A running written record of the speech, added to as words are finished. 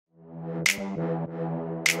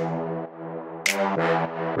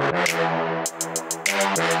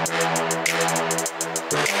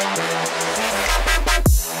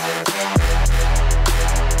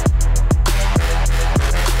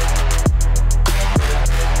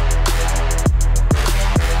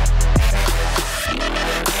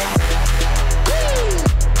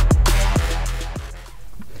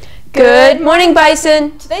Good morning,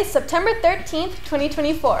 Bison! Today's September 13th,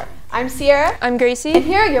 2024. I'm Sierra. I'm Gracie. And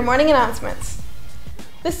here are your morning announcements.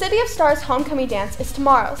 The City of Stars Homecoming Dance is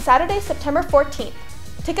tomorrow, Saturday, September 14th.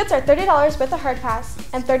 Tickets are $30 with a hard pass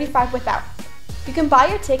and $35 without. You can buy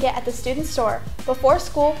your ticket at the student store before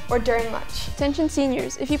school or during lunch. Attention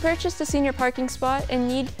seniors, if you purchased a senior parking spot and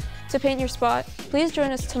need to paint your spot, please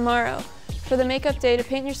join us tomorrow for the makeup day to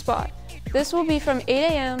paint your spot. This will be from 8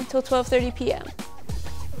 a.m. till 12:30 p.m.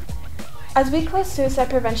 As we close Suicide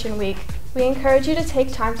Prevention Week, we encourage you to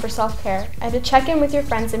take time for self-care and to check in with your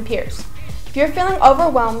friends and peers. If you're feeling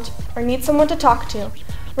overwhelmed or need someone to talk to,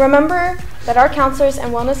 remember that our counselors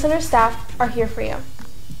and Wellness Center staff are here for you.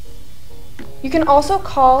 You can also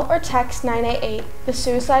call or text 988, the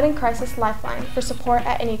Suicide and Crisis Lifeline, for support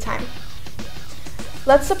at any time.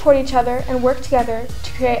 Let's support each other and work together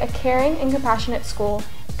to create a caring and compassionate school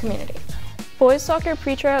community. Boys Soccer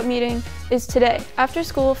pre-tryout meeting is today, after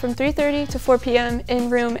school from 3:30 to 4 p.m. in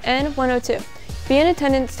room N102. Be in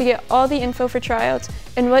attendance to get all the info for tryouts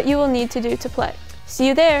and what you will need to do to play. See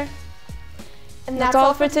you there! And that's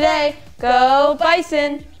all for today. Go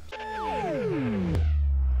Bison!